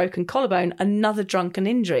hospital with a broken collarbone, another drunken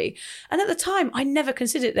injury. And at the time, I never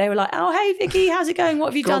considered it. They were like, "Oh, hey, Vicky, how's it going? What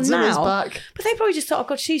have you done Godzilla's now?" back. But they probably just thought, "Oh,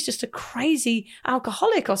 God, she's just a crazy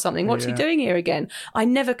alcoholic or something. What's she Yeah. doing here again?" I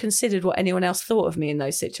never considered what anyone else thought of me in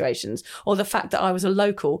those situations, or the fact that I was a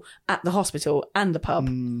local at the hospital and the pub.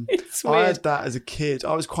 It's I weird. had that as a kid.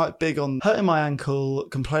 I was quite big on hurting my ankle,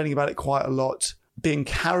 complaining about it quite a lot, being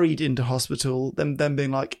carried into hospital, then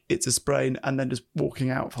being like, it's a sprain, and then just walking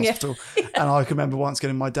out of hospital. And I can remember once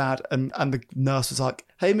getting my dad, and the nurse was like,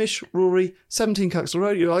 "Hamish, Rory, 17 Cuxall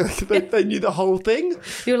Road." You're like, they knew the whole thing.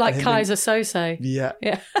 You're like And then Kaiser Sose. Yeah.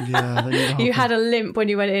 Yeah. Yeah. They knew the whole You thing. had a limp when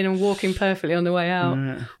you went in and walking perfectly on the way out.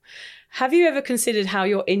 Yeah. Have you ever considered how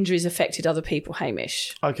your injuries affected other people,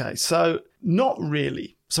 Hamish? Okay, so not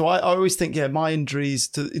really. So I always think, my injuries,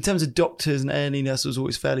 in terms of doctors and A&E nurses, was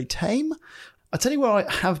always fairly tame. I tell you where I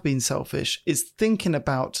have been selfish is thinking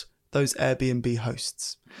about those Airbnb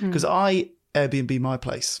hosts. Because I Airbnb my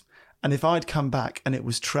place. And if I'd come back and it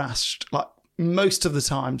was trashed, like most of the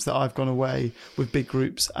times that I've gone away with big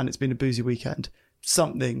groups and it's been a boozy weekend,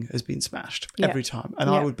 something has been smashed every time. And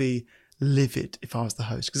I would be livid if I was the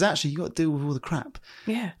host. Because actually, you got to deal with all the crap.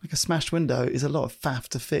 Yeah. Like a smashed window is a lot of faff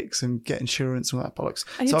to fix and get insurance and all that bollocks.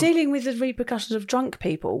 And So you're I'm- dealing with the repercussions of drunk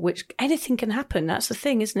people, which anything can happen. That's the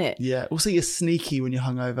thing, isn't it? Yeah. Also, you're sneaky when you're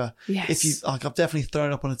hungover. Yes. If you like, I've definitely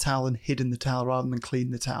thrown up on a towel and hidden the towel rather than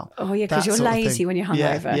cleaned the towel. Oh, yeah, because That you're sort of lazy thing. when you're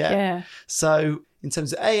Yeah, hungover. yeah. Yeah. So in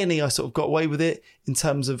terms of A&E, I sort of got away with it. In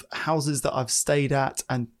terms of houses that I've stayed at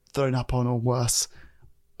and thrown up on or worse,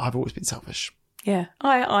 I've always been selfish. Yeah,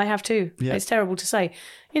 I have too. Yeah. It's terrible to say.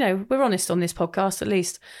 You know, we're honest on this podcast, at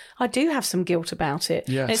least. I do have some guilt about it.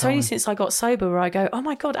 Yeah, And it's tell only me. since I got sober where I go, oh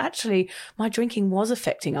my God, actually, my drinking was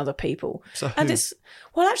affecting other people. So And who? it's,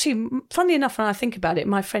 well, actually, funnily enough, when I think about it,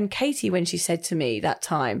 my friend Katie, when she said to me that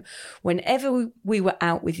time, whenever we were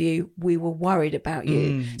out with you, we were worried about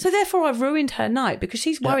you. So therefore, I've ruined her night because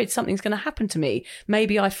she's worried something's going to happen to me.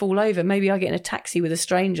 Maybe I fall over. Maybe I get in a taxi with a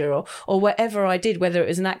stranger or whatever I did, whether it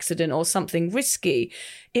was an accident or something risky.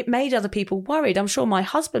 It made other people worried. I'm sure my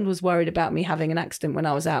husband was worried about me having an accident when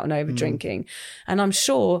I was out and over drinking. And I'm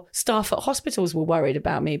sure staff at hospitals were worried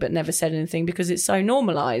about me, but never said anything because it's so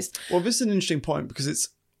normalised. Well, this is an interesting point because it's,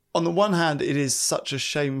 on the one hand, it is such a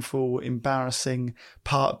shameful, embarrassing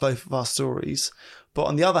part of both of our stories. But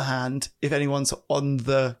on the other hand, if anyone's on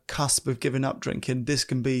the cusp of giving up drinking, this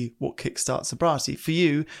can be what kickstarts sobriety. For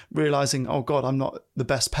you, realising, oh God, I'm not the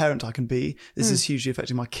best parent I can be. This is hugely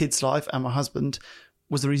affecting my kid's life and my husband,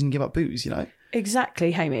 was the reason to give up booze, you know?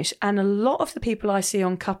 Exactly, Hamish. And a lot of the people I see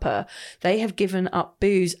on Cuppa, they have given up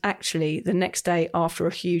booze actually the next day after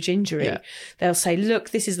a huge injury. Yeah. They'll say,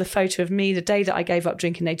 look, this is the photo of me the day that I gave up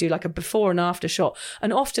drinking. They do like a before and after shot.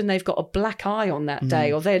 And often they've got a black eye on that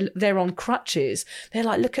day or they're on crutches. They're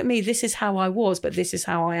like, look at me, this is how I was, but this is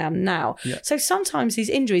how I am now. Yeah. So sometimes these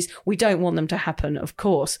injuries, we don't want them to happen, of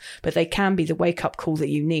course, but they can be the wake-up call that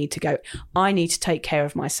you need to go, I need to take care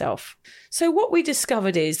of myself. So what we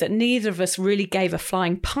discovered is that neither of us really gave a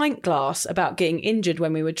flying pint glass about getting injured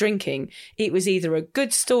when we were drinking. It was either a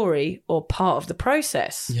good story or part of the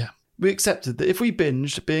process. Yeah. We accepted that if we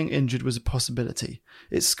binged, being injured was a possibility.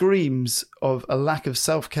 It screams of a lack of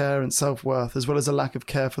self-care and self-worth, as well as a lack of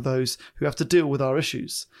care for those who have to deal with our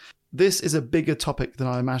issues. This is a bigger topic than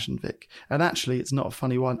I imagined, Vic, and actually it's not a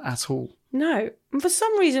funny one at all. No. And for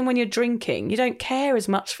some reason, when you're drinking, you don't care as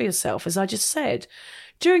much for yourself, as I just said.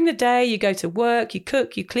 During the day, you go to work, you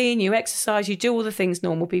cook, you clean, you exercise, you do all the things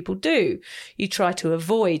normal people do. You try to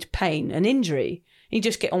avoid pain and injury. You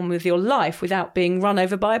just get on with your life without being run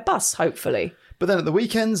over by a bus, hopefully. But then at the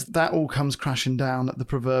weekends, that all comes crashing down at the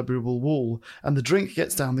proverbial wall, and the drink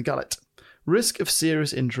gets down the gullet. Risk of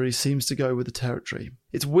serious injury seems to go with the territory.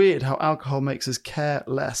 It's weird how alcohol makes us care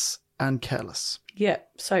less and careless. Yeah,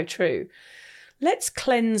 so true. Let's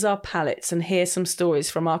cleanse our palates and hear some stories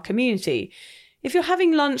from our community. If you're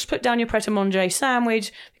having lunch, put down your Pret-a-Manger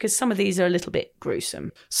sandwich because some of these are a little bit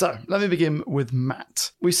gruesome. So, let me begin with Matt.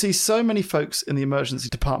 We see so many folks in the emergency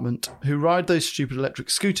department who ride those stupid electric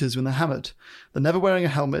scooters when they're hammered. They're never wearing a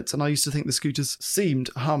helmet, and I used to think the scooters seemed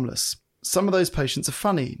harmless. Some of those patients are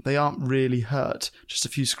funny. They aren't really hurt, just a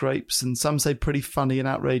few scrapes, and some say pretty funny and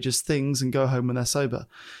outrageous things and go home when they're sober.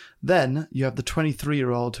 Then you have the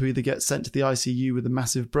 23-year-old who either gets sent to the ICU with a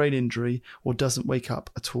massive brain injury or doesn't wake up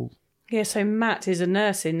at all. Yeah, so Matt is a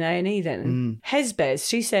nurse in A&E then. Hesbez,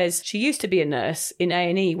 she says she used to be a nurse in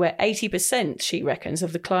A&E where 80%, she reckons,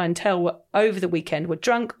 of the clientele were over the weekend were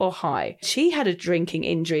drunk or high. She had a drinking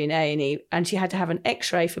injury in A&E and she had to have an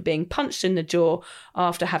x-ray for being punched in the jaw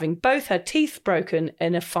after having both her teeth broken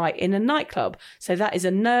in a fight in a nightclub. So that is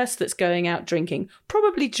a nurse that's going out drinking,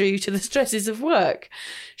 probably due to the stresses of work.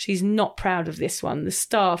 She's not proud of this one. The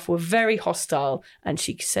staff were very hostile and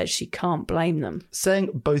she says she can't blame them. Saying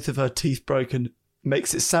both of her teeth broken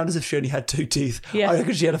makes it sound as if she only had 2 teeth. Yeah. I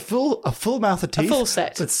reckon she had a full mouth of teeth. A full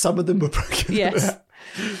set. But some of them were broken. Yes.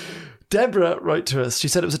 Deborah wrote to us. She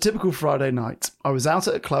said it was a typical Friday night. I was out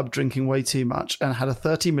at a club drinking way too much and had a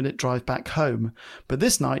 30-minute drive back home. But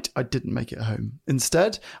this night, I didn't make it home.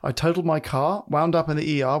 Instead, I totaled my car, wound up in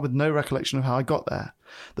the ER with no recollection of how I got there.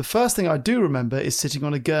 The first thing I do remember is sitting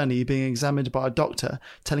on a gurney being examined by a doctor,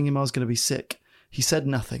 telling him I was going to be sick. He said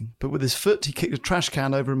nothing, but with his foot he kicked a trash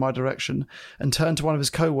can over in my direction and turned to one of his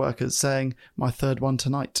co-workers saying, "My third one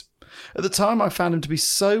tonight." At the time I found him to be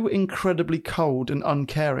so incredibly cold and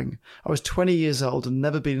uncaring. I was 20 years old and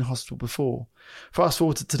never been in hospital before. Fast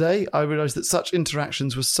forward to today, I realised that such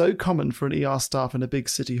interactions were so common for an ER staff in a big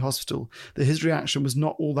city hospital that his reaction was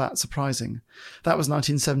not all that surprising. That was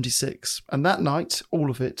 1976, and that night, all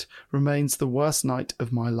of it, remains the worst night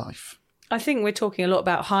of my life. I think we're talking a lot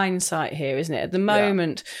about hindsight here, isn't it? At the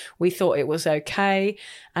moment, we thought it was okay,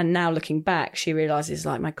 and now looking back, she realises,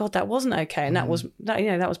 like, my God, that wasn't okay, and that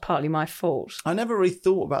was partly my fault. I never really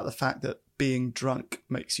thought about the fact that being drunk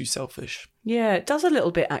makes you selfish. Yeah, it does a little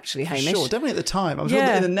bit, actually, Hamish. Sure, definitely at the time. I'm sure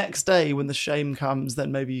that the next day when the shame comes,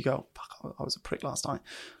 then maybe you go, fuck, I was a prick last night.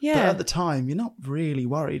 Yeah. But at the time, you're not really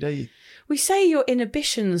worried, are you? We say your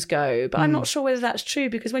inhibitions go, but I'm not sure whether that's true,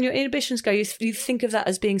 because when your inhibitions go, you think of that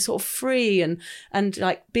as being sort of free and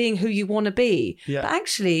like being who you want to be. Yeah. But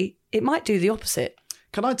actually, it might do the opposite.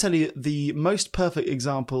 Can I tell you the most perfect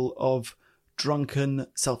example of drunken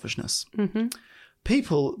selfishness? Mm-hmm.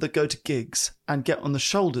 People that go to gigs and get on the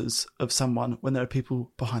shoulders of someone when there are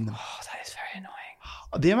people behind them. Oh, that is very annoying.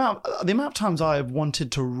 The amount of times I have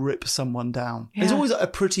wanted to rip someone down. Yeah. There's always a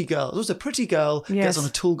pretty girl. There's always a pretty girl gets on a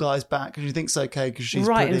tall guy's back and she thinks it's okay because she's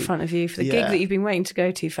right pretty. in front of you for the gig that you've been waiting to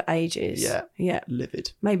go to for ages. Yeah.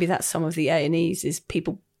 Livid. Maybe that's some of the A&Es, is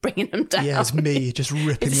people bringing them down. Yeah, it's me just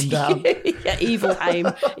ripping them down. Yeah,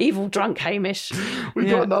 evil drunk Hamish. We've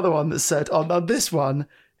got another one that said, oh, now this one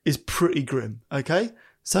is pretty grim, okay?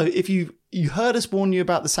 So if you heard us warn you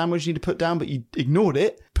about the sandwich you need to put down, but you ignored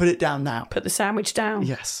it, put it down now. Put the sandwich down.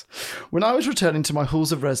 Yes. When I was returning to my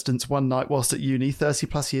halls of residence one night whilst at uni 30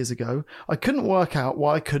 plus years ago, I couldn't work out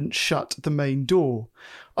why I couldn't shut the main door.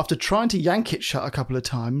 After trying to yank it shut a couple of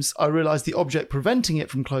times, I realised the object preventing it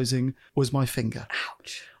from closing was my finger.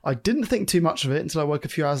 Ouch. I didn't think too much of it until I woke a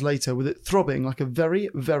few hours later with it throbbing like a very,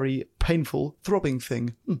 very painful throbbing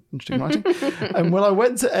thing. Interesting writing. And when I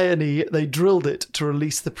went to A&E, they drilled it to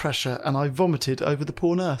release the pressure and I vomited over the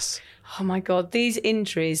poor nurse. Oh my God, these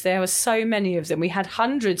injuries, there were so many of them. We had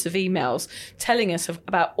hundreds of emails telling us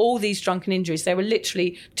about all these drunken injuries. There were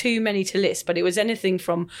literally too many to list, but it was anything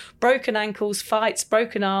from broken ankles, fights,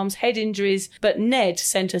 broken arms, head injuries. But Ned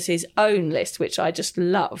sent us his own list, which I just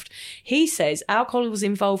loved. He says alcohol was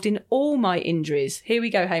involved in all my injuries. Here we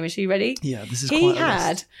go, Hamish, are you ready? Yeah, this is He quite a had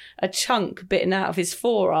list. a chunk bitten out of his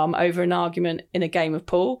forearm over an argument in a game of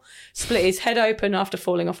pool, split his head open after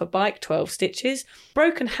falling off a bike, 12 stitches,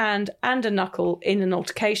 broken hand and a knuckle in an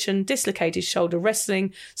altercation, dislocated shoulder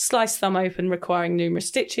wrestling, sliced thumb open requiring numerous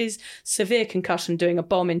stitches, severe concussion doing a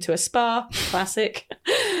bomb into a spa, classic,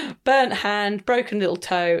 burnt hand, broken little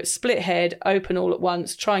toe, split head, open all at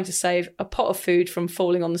once, trying to save a pot of food from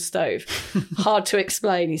falling on the stove. Hard to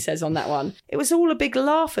explain, he says on that one. It was all a big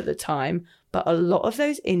laugh at the time, but a lot of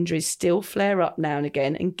those injuries still flare up now and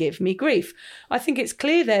again and give me grief. I think it's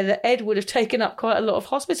clear there that Ed would have taken up quite a lot of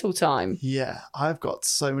hospital time. Yeah, I've got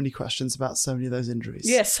so many questions about so many of those injuries.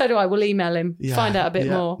 Yes, so do I. We'll email him, find out a bit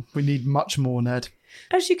more. We need much more, Ned.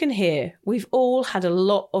 As you can hear, we've all had a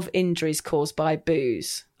lot of injuries caused by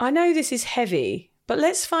booze. I know this is heavy, but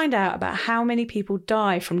let's find out about how many people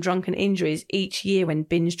die from drunken injuries each year when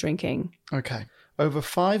binge drinking. Okay. Over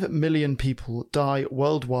 5 million people die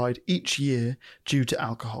worldwide each year due to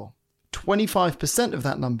alcohol. 25% of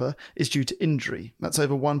that number is due to injury. That's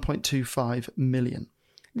over 1.25 million.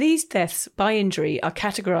 These deaths by injury are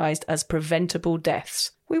categorised as preventable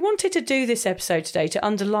deaths. We wanted to do this episode today to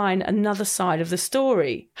underline another side of the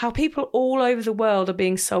story. How people all over the world are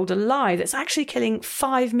being sold a lie that's actually killing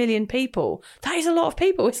 5 million people. That is a lot of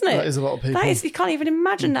people, isn't it? That is a lot of people. You can't even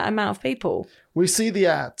imagine that amount of people. We see the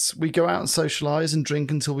ads. We go out and socialise and drink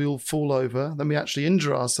until we all fall over. Then we actually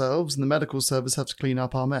injure ourselves and the medical service have to clean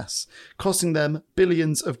up our mess, costing them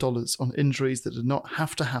billions of dollars on injuries that did not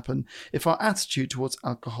have to happen if our attitude towards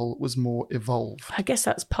alcohol was more evolved. I guess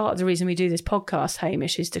that's part of the reason we do this podcast,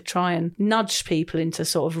 Hamish, is to try and nudge people into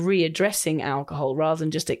sort of readdressing alcohol rather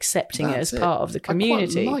than just accepting it as part of the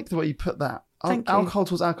community. I quite like the way you put that. Thank you. Alcohol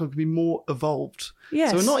towards alcohol can be more evolved.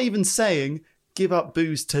 Yes. So we're not even saying give up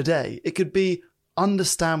booze today. It could be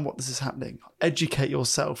understand what this is happening, educate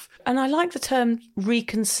yourself. And I like the term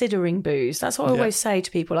reconsidering booze. That's what I always say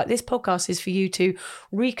to people. Like, this podcast is for you to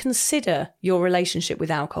reconsider your relationship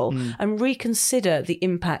with alcohol and reconsider the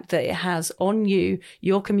impact that it has on you,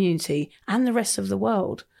 your community, and the rest of the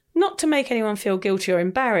world. Not to make anyone feel guilty or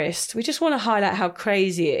embarrassed, we just want to highlight how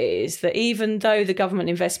crazy it is that even though the government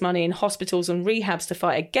invests money in hospitals and rehabs to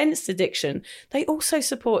fight against addiction, they also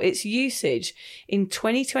support its usage. In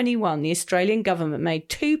 2021, the Australian government made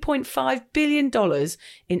 $2.5 billion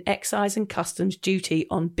in excise and customs duty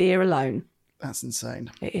on beer alone. That's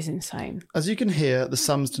insane. It is insane. As you can hear, the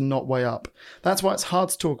sums do not weigh up. That's why it's hard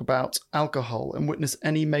to talk about alcohol and witness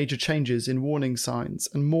any major changes in warning signs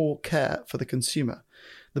and more care for the consumer.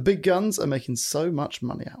 The big guns are making so much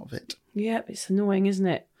money out of it. Yep, it's annoying, isn't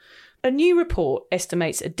it? A new report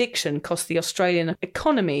estimates addiction cost the Australian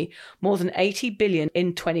economy more than $80 billion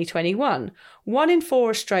in 2021. 1 in 4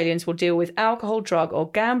 Australians will deal with alcohol, drug or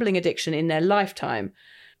gambling addiction in their lifetime.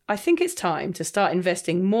 I think it's time to start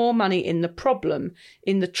investing more money in the problem,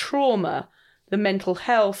 in the trauma, the mental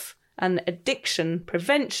health and addiction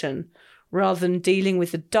prevention, rather than dealing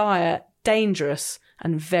with the dire, dangerous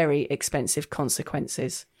and very expensive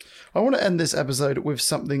consequences. I want to end this episode with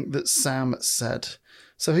something that Sam said.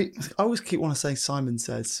 So I always want to say Simon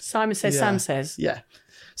says. Simon says, Sam says. Yeah.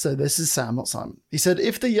 So this is Sam, not Simon. He said,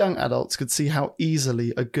 if the young adults could see how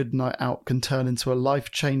easily a good night out can turn into a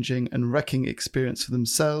life-changing and wrecking experience for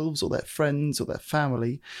themselves or their friends or their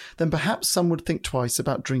family, then perhaps some would think twice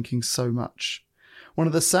about drinking so much. One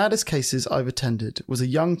of the saddest cases I've attended was a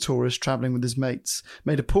young tourist travelling with his mates,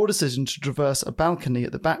 made a poor decision to traverse a balcony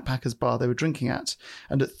at the backpackers bar they were drinking at,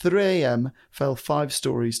 and at 3 a.m. fell 5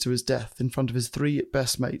 stories to his death in front of his 3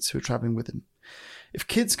 best mates who were travelling with him. If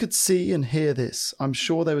kids could see and hear this, I'm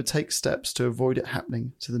sure they would take steps to avoid it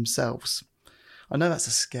happening to themselves. I know that's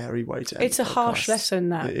a scary way to end It's a harsh lesson,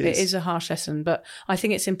 that. It is a harsh lesson, but I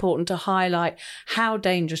think it's important to highlight how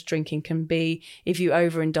dangerous drinking can be if you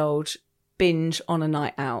overindulge, binge on a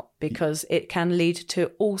night out, because it can lead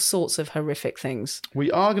to all sorts of horrific things. We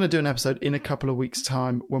are going to do an episode in a couple of weeks'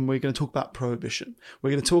 time when we're going to talk about prohibition. We're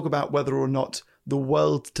going to talk about whether or not the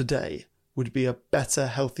world today would be a better,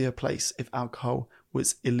 healthier place if alcohol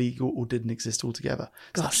was illegal or didn't exist altogether.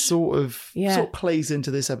 So that sort of plays into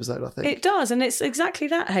this episode, I think. It does, and it's exactly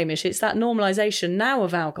that, Hamish. It's that normalisation now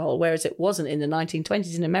of alcohol, whereas it wasn't in the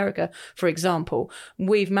 1920s in America, for example.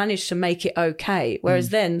 We've managed to make it okay, whereas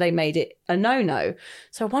then they made it a no-no.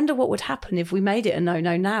 So I wonder what would happen if we made it a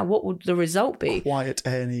no-no now. What would the result be? Quiet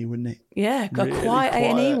A&E, wouldn't it? Yeah, really a quiet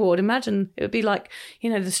A&E ward. Imagine it would be like,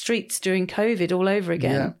 the streets during COVID all over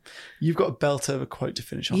again. Yeah. You've got a belt-over quote to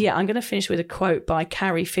finish on. Yeah, I'm going to finish with a quote by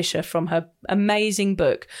Carrie Fisher from her amazing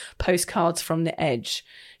book, Postcards from the Edge.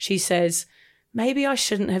 She says, "Maybe I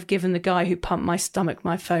shouldn't have given the guy who pumped my stomach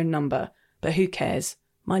my phone number, but who cares?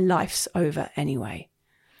 My life's over anyway."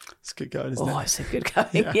 It's good going, isn't it? Oh, it's a good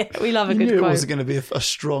going. Yeah, we love a good quote. It quote. wasn't going to be a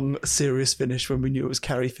strong, serious finish when we knew it was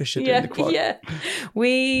Carrie Fisher doing the quote. Yeah,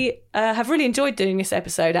 we have really enjoyed doing this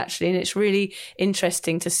episode, actually, and it's really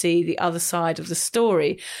interesting to see the other side of the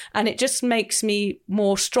story. And it just makes me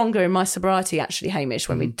more stronger in my sobriety, actually, Hamish,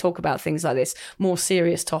 when we talk about things like this, more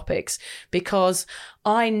serious topics, because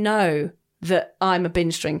I know that I'm a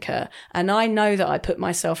binge drinker and I know that I put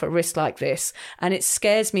myself at risk like this, and it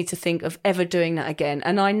scares me to think of ever doing that again.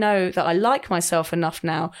 And I know that I like myself enough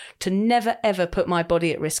now to never ever put my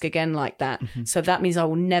body at risk again like that. So that means I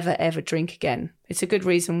will never ever drink again. It's a good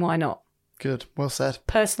reason why not. Good. Well said.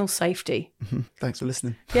 Personal safety. Thanks for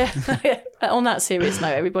listening. Yeah. On that serious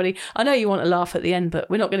note, everybody, I know you want to laugh at the end, but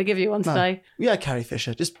we're not going to give you one today. Yeah, Carrie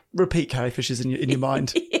Fisher. Just repeat Carrie Fisher's in your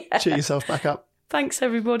mind. Cheer yourself back up. Thanks,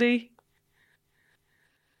 everybody.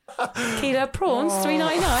 Kilo prawns,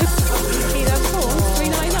 $3.99. Kilo prawns,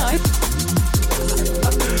 $3.99.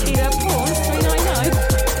 Kilo prawns, $3.99.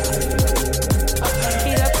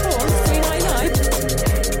 Kilo prawns, $3.99.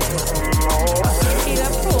 Kilo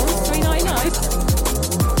prawns, $3.99.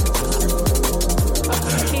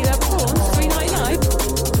 Kilo prawns, $3.99.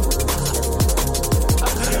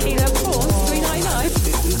 Kilo prawns, $3.99.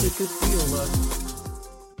 It is a good deal, though.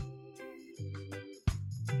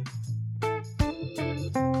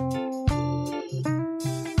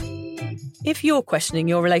 If you're questioning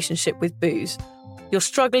your relationship with booze, you're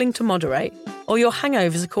struggling to moderate, or your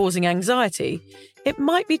hangovers are causing anxiety, it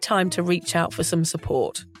might be time to reach out for some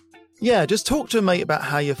support. Yeah, just talk to a mate about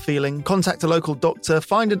how you're feeling, contact a local doctor,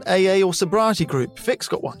 find an AA or sobriety group. Vic's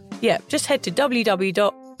got one. Yeah, just head to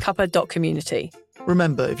www.cuppa.community.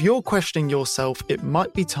 Remember, if you're questioning yourself, it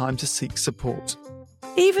might be time to seek support.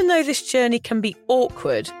 Even though this journey can be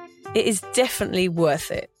awkward, it is definitely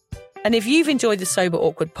worth it. And if you've enjoyed the Sober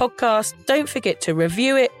Awkward podcast, don't forget to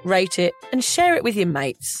review it, rate it, and share it with your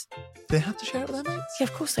mates. They have to share it with their mates? Yeah,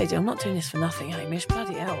 of course they do. I'm not doing this for nothing, Hamish.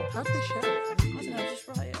 Bloody hell. How do they share it? I don't know, just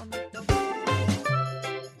write it on the...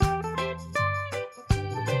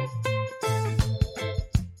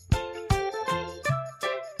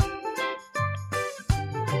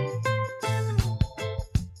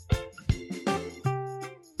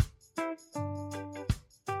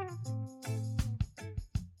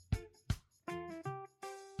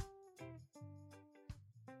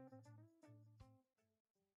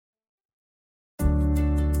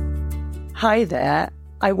 Hi there.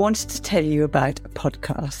 I wanted to tell you about a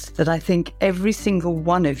podcast that I think every single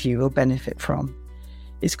one of you will benefit from.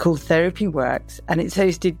 It's called Therapy Works, and it's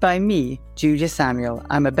hosted by me, Julia Samuel.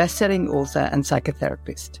 I'm a best-selling author and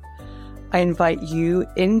psychotherapist. I invite you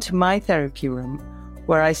into my therapy room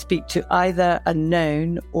where I speak to either a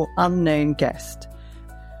known or unknown guest.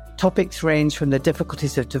 Topics range from the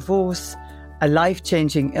difficulties of divorce, a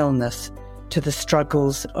life-changing illness, to the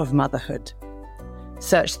struggles of motherhood.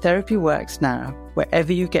 Search Therapy Works now,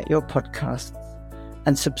 wherever you get your podcasts,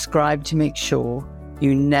 and subscribe to make sure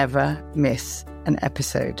you never miss an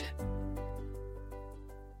episode.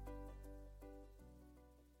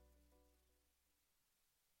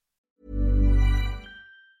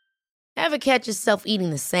 Ever catch yourself eating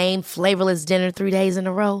the same flavorless dinner 3 days in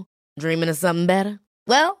a row? Dreaming of something better?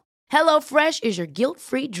 Well, HelloFresh is your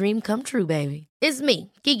guilt-free dream come true, baby. It's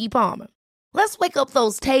me, Keke Palmer. Let's wake up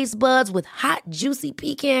those taste buds with hot, juicy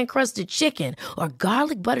pecan-crusted chicken or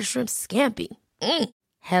garlic butter shrimp scampi.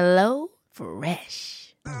 Hello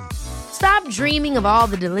Fresh. Stop dreaming of all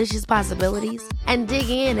the delicious possibilities and dig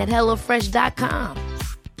in at HelloFresh.com.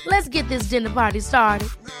 Let's get this dinner party started.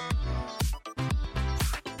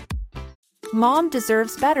 Mom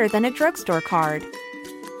deserves better than a drugstore card.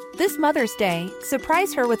 This Mother's Day,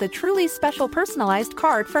 surprise her with a truly special personalized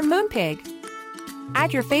card from Moonpig.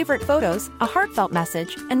 Add your favorite photos, a heartfelt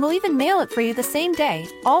message, and we'll even mail it for you the same day,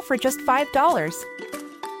 all for just $5.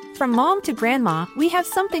 From mom to grandma, we have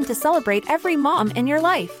something to celebrate every mom in your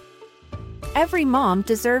life. Every mom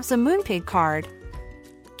deserves a Moonpig card.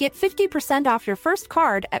 Get 50% off your first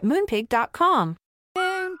card at Moonpig.com.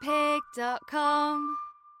 Moonpig.com.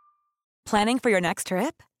 Planning for your next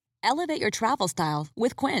trip? Elevate your travel style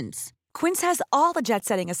with Quince. Quince has all the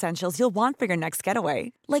jet-setting essentials you'll want for your next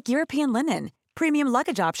getaway, like European linen, premium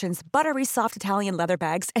luggage options, buttery soft Italian leather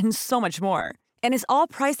bags, and so much more. And is all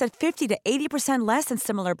priced at 50 to 80% less than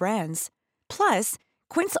similar brands. Plus,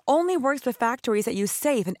 Quince only works with factories that use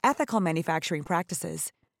safe and ethical manufacturing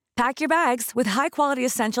practices. Pack your bags with high-quality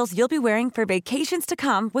essentials you'll be wearing for vacations to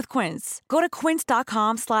come with Quince. Go to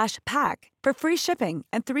quince.com/pack for free shipping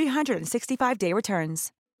and 365-day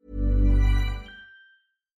returns.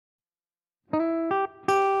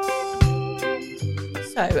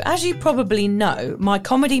 So, as you probably know, my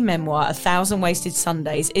comedy memoir, 1,000 Wasted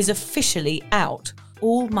Sundays, is officially out.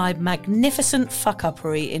 All my magnificent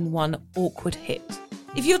fuck-uppery in one awkward hit.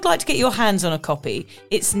 If you'd like to get your hands on a copy,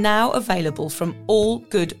 it's now available from all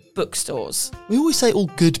good bookstores. We always say all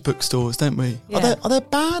good bookstores, don't we? Yeah. Are there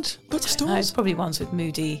bad bookstores? No, it's probably ones with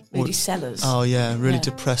moody sellers. Oh yeah, really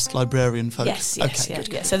depressed librarian folk. Yes, okay, yeah,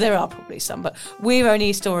 good. yeah. So there are probably some, but we're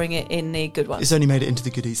only storing it in the good ones. It's only made it into the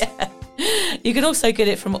goodies. You can also get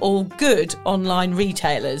it from all good online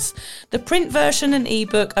retailers. The print version and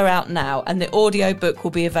ebook are out now, and the audiobook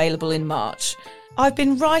will be available in March. I've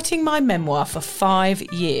been writing my memoir for 5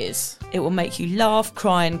 years. It will make you laugh,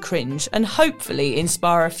 cry and cringe, and hopefully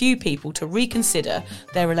inspire a few people to reconsider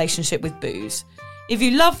their relationship with booze. If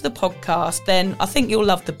you love the podcast, then I think you'll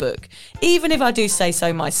love the book, even if I do say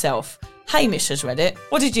so myself. Hamish has read it.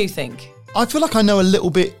 What did you think? I feel like I know a little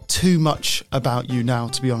bit too much about you now,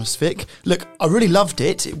 to be honest, Vic. Look, I really loved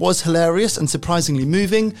it. It was hilarious and surprisingly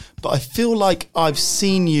moving, but I feel like I've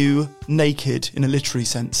seen you naked in a literary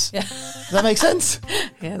sense. Yeah. Does that make sense?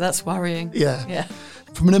 Yeah, that's worrying. Yeah. Yeah.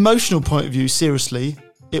 From an emotional point of view, seriously,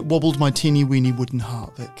 It wobbled my teeny weeny wooden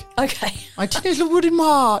heart, Vic. Okay. My teeny little wooden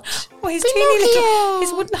heart. Well, his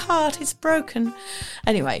wooden heart is broken.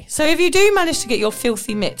 Anyway, so if you do manage to get your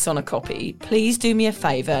filthy mitts on a copy, please do me a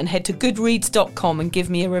favour and head to goodreads.com and give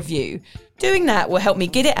me a review. Doing that will help me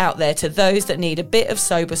get it out there to those that need a bit of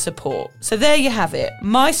sober support. So there you have it.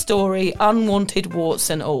 My story, unwanted warts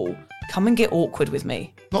and all. Come and get awkward with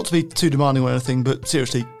me. Not to be too demanding or anything, but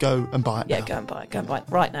seriously, go and buy it now. Yeah, go and buy it. Go and buy it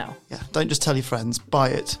right now. Yeah, don't just tell your friends. Buy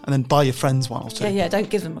it, and then buy your friends one or two. Yeah, don't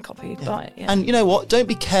give them a copy. Yeah. Buy it, yeah. And you know what? Don't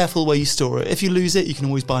be careful where you store it. If you lose it, you can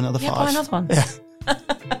always buy another 5. Buy another one. Yeah.